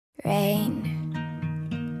Rain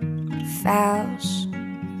falls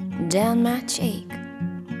down my cheek.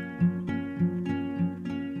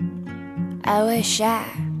 I wish I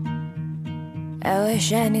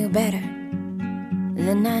knew better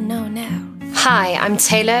than I know now. Hi, I'm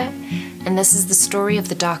Taylor, and this is the story of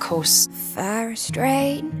the Dark Horse. Forest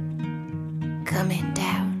rain coming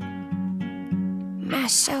down my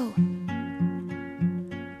soul.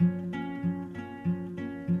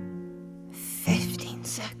 15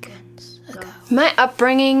 seconds ago. My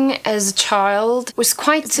upbringing as a child was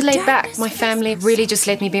quite laid back. My family really just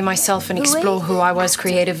let me be myself and explore who I was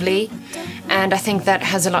creatively. And I think that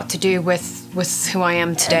has a lot to do with who I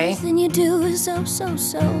am today. Everything you do is so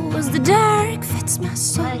as the dark fits my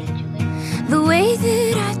soul. The way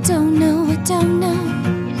that I don't know.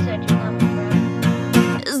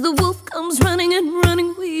 As the wolf comes running and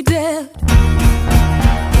running, we dead.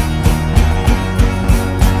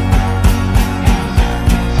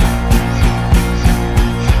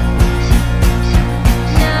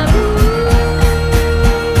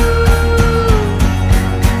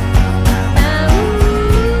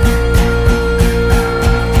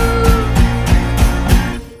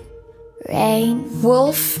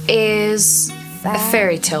 Wolf is a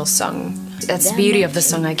fairy tale song. That's the beauty of the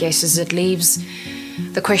song, I guess, is it leaves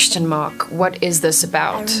the question mark. What is this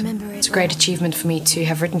about? It's a great achievement for me to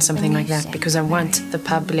have written something like that because I want the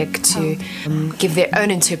public to give their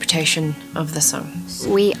own interpretation of the song.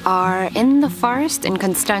 We are in the forest in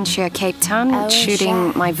Constantia, Cape Town,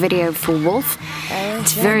 shooting my video for Wolf.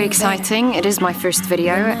 It's very exciting. It is my first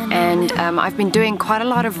video, and I've been doing quite a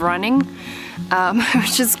lot of running.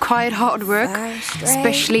 Which is quite hard work,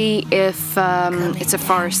 especially if it's a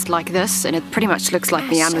forest like this and it pretty much looks like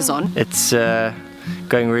the Amazon. It's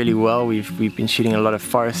going really well. We've been shooting a lot of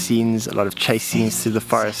forest scenes, a lot of chase scenes through the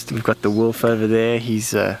forest. We've got the wolf over there.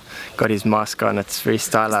 He's got his mask on. It's very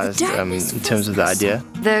stylized in terms of the idea.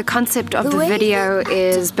 The concept of the video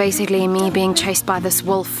is basically me being chased by this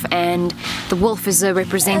wolf, and the wolf is a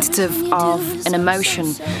representative of an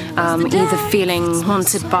emotion, either feeling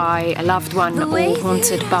haunted by a loved one or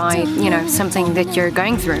haunted by, you know, something that you're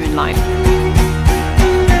going through in life.